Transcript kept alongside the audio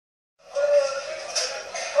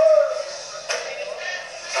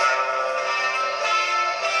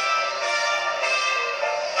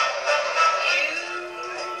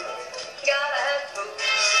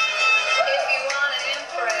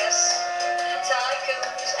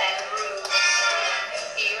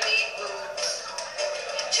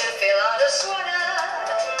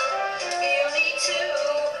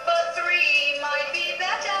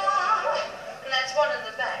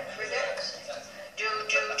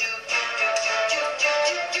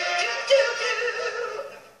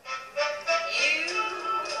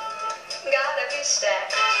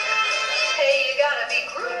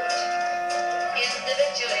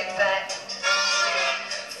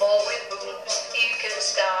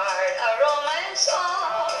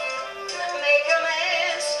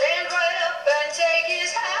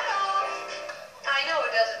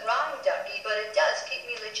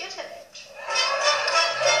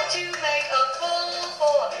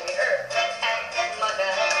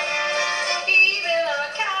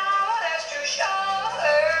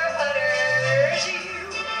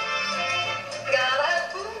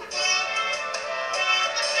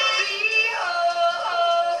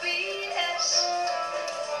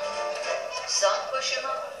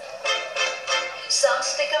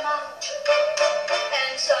stick 'em out,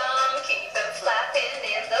 and some keep them flapping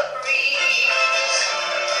in the breeze.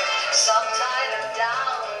 Some tie them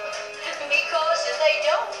down, because if they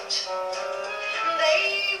don't,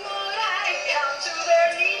 they would hang down to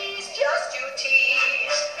their knees just to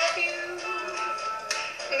tease.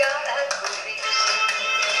 You gotta have boobies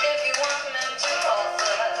if you want men to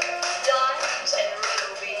offer diamonds and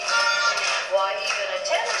rubies. Why, even a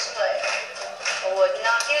tennis player would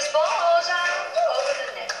knock his balls out over the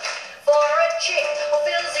net for a chick who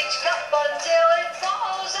fills each cup until it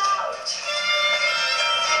falls out.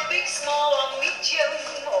 Big, small, or medium,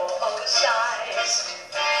 or oversized,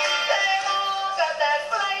 they've all got that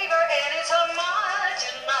flavor and it's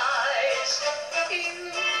homogenized.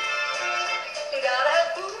 You gotta have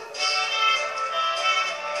boobs,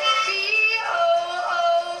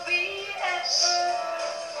 B-O-O-B-S.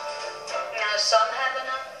 Now some have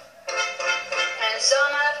enough, and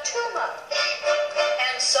some have too much,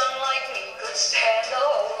 and some like me could stand a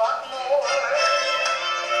whole lot more.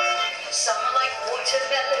 Some are like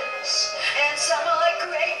watermelons, and some are like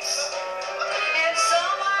grapes, and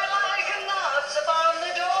some are like knobs upon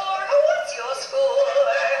the door. What's your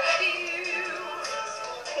score?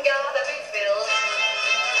 You gotta be filled.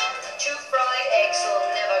 2 fried eggs will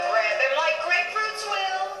never grab him like grapefruits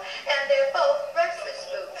will, and they're both breakfast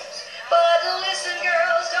foods. But listen,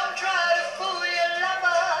 girls, don't try to fool your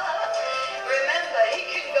lover. Remember, he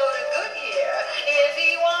can go to Goodyear if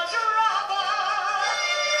he wants rubber.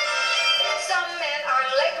 Some men are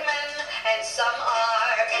leg men, and some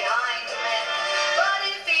are behind men. But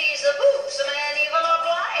if he's a boobs man, even a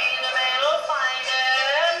blind man will find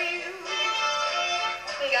him.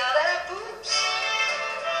 You gotta